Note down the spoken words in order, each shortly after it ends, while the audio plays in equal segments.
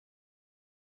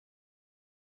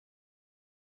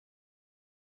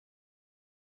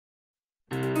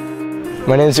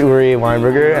My name is Uri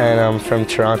Weinberger and I'm from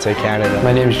Toronto, Canada.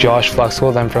 My name is Josh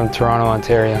Fluxgold. I'm from Toronto,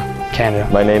 Ontario, Canada.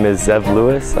 My name is Zev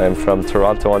Lewis. I'm from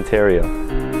Toronto, Ontario.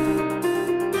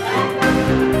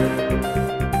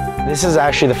 This is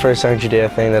actually the first Young Judea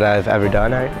thing that I've ever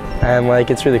done, and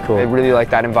it's really cool. I really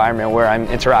like that environment where I'm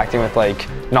interacting with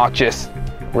not just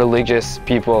religious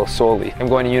people solely. I'm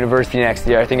going to university next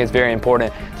year. I think it's very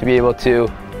important to be able to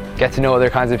get to know other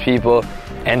kinds of people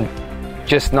and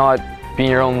just not be in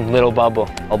your own little bubble.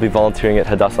 I'll be volunteering at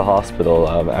Hadassah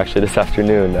Hospital actually this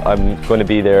afternoon. I'm going to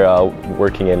be there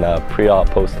working in pre-op,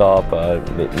 post-op,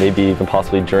 maybe even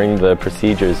possibly during the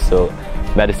procedures. So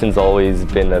medicine's always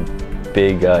been a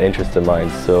big interest of mine.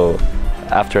 So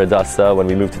after Hadassah, when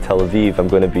we move to Tel Aviv, I'm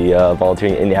going to be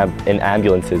volunteering in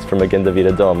ambulances for Magen David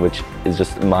Adom, which is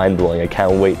just mind-blowing. I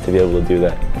can't wait to be able to do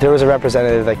that. There was a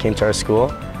representative that came to our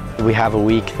school. We have a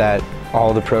week that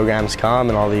all the programs come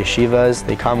and all the yeshivas,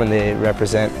 they come and they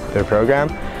represent their program.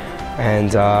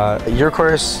 And your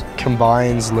course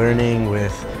combines learning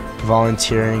with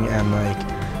volunteering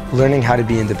and learning how to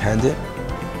be independent.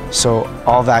 So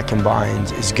all that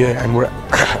combined is good, and we're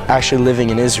actually living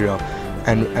in Israel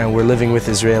and we're living with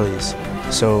Israelis.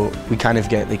 So we kind of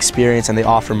get experience, and they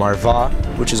offer marva,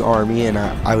 which is army, and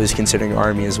I was considering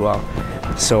army as well.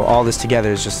 So all this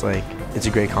together is just it's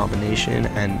a great combination,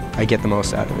 and I get the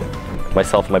most out of it.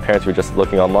 Myself and my parents were just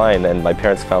looking online, and my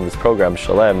parents found this program,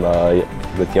 Shalem,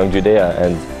 with Young Judea,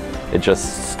 and it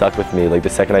just stuck with me. The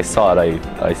second I saw it,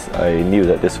 I knew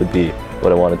that this would be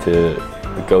what I wanted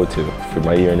to go to for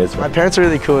my year in Israel. My parents are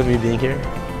really cool with me being here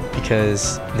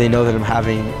because they know that I'm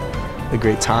having a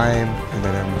great time and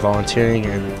that I'm volunteering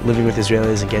and living with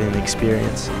Israelis and getting the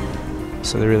experience.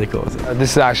 So they're really cool with it.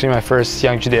 This is actually my first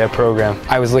Young Judea program.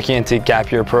 I was looking into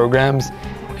gap year programs,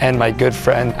 and my good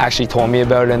friend actually told me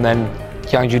about it, and then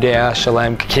Young Judea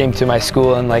Shalem came to my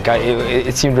school, and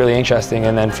it seemed really interesting,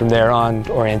 and then from there on,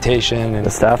 orientation. And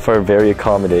the staff are very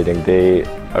accommodating. They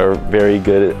are very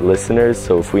good listeners,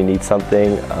 so if we need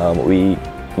something, we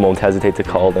won't hesitate to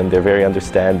call them. They're very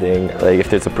understanding. If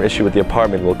there's an issue with the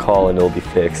apartment, we'll call and it'll be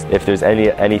fixed. If there's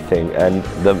anything, and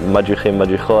the madrichim,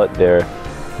 madrichot, they're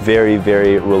very,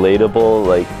 very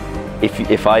relatable.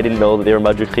 If I didn't know that they were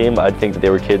madrichim, I'd think that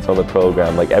they were kids on the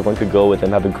program. Everyone could go with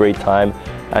them, have a great time,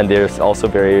 and they're also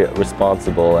very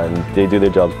responsible, and they do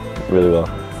their job really well.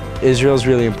 Israel's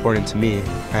really important to me,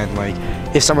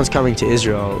 and if someone's coming to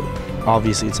Israel,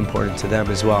 obviously it's important to them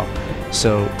as well.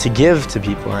 So to give to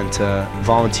people and to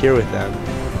volunteer with them,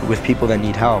 with people that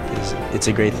need help, it's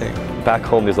a great thing. Back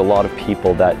home, there's a lot of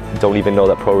people that don't even know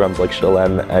that programs like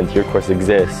Shalem and your course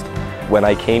exist. When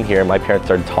I came here, my parents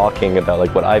started talking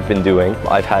about what I've been doing.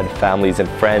 I've had families and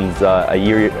friends a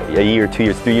year, 2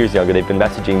 years, 3 years younger. They've been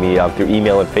messaging me through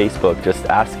email and Facebook, just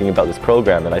asking about this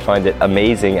program, and I find it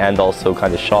amazing and also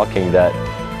kind of shocking that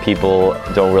people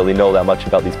don't really know that much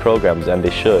about these programs, and they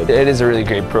should. It is a really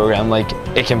great program.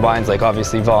 It combines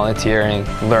obviously volunteering,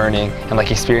 learning, and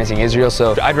experiencing Israel.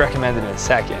 So I'd recommend it in a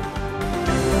second.